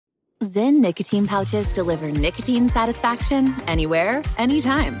Zyn nicotine pouches deliver nicotine satisfaction anywhere,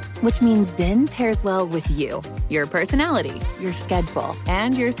 anytime, which means Zyn pairs well with you, your personality, your schedule,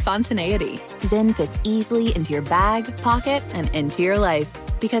 and your spontaneity. Zyn fits easily into your bag, pocket, and into your life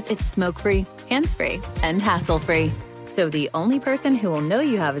because it's smoke-free, hands-free, and hassle-free. So the only person who will know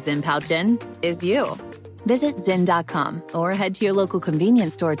you have a Zyn pouch in is you. Visit Zyn.com or head to your local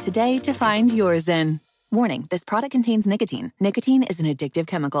convenience store today to find your Zyn. Warning, this product contains nicotine. Nicotine is an addictive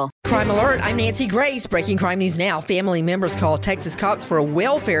chemical. Crime Alert, I'm Nancy Grace. Breaking crime news now. Family members call Texas cops for a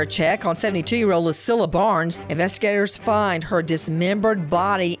welfare check on 72-year-old Lucilla Barnes. Investigators find her dismembered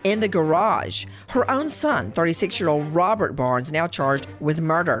body in the garage. Her own son, 36-year-old Robert Barnes, now charged with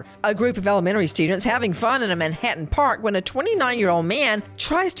murder. A group of elementary students having fun in a Manhattan park when a 29-year-old man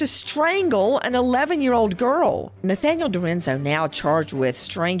tries to strangle an 11-year-old girl. Nathaniel Dorenzo now charged with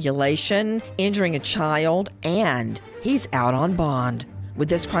strangulation, injuring a child, and he's out on bond. With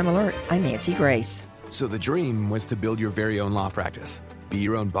this Crime Alert, I'm Nancy Grace. So the dream was to build your very own law practice. Be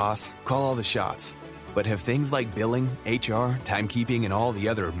your own boss, call all the shots. But have things like billing, HR, timekeeping, and all the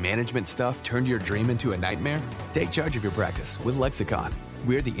other management stuff turned your dream into a nightmare? Take charge of your practice with Lexicon.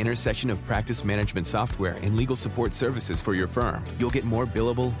 We're the intersection of practice management software and legal support services for your firm. You'll get more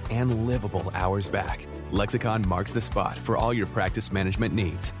billable and livable hours back. Lexicon marks the spot for all your practice management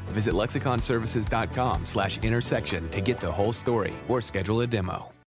needs. Visit lexiconservices.com/intersection to get the whole story or schedule a demo.